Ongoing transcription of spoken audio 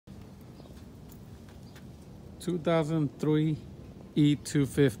2003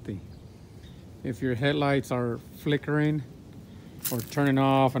 E250. If your headlights are flickering or turning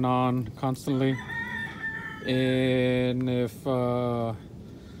off and on constantly, and if all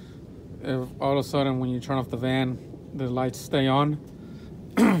of a sudden when you turn off the van the lights stay on,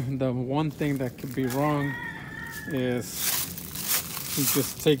 the one thing that could be wrong is you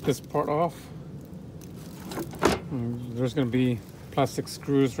just take this part off. There's going to be plastic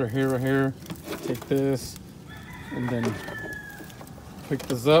screws right here. Take this and then pick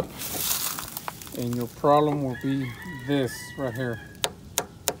this up, and your problem will be this right here.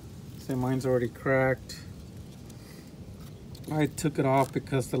 See, mine's already cracked. I took it off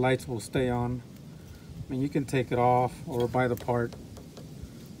because the lights will stay on. I mean, you can take it off or buy the part,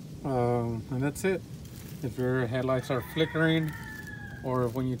 and that's it. If your headlights are flickering, or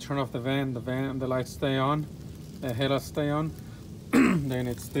if when you turn off the van the lights stay on, the headlights stay on, then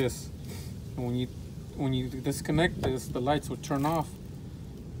it's this. And when you disconnect this, the lights will turn off.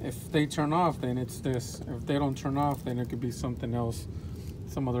 If they turn off, then it's this. If they don't turn off, then it could be something else,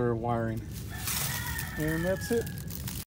 some other wiring. And that's it.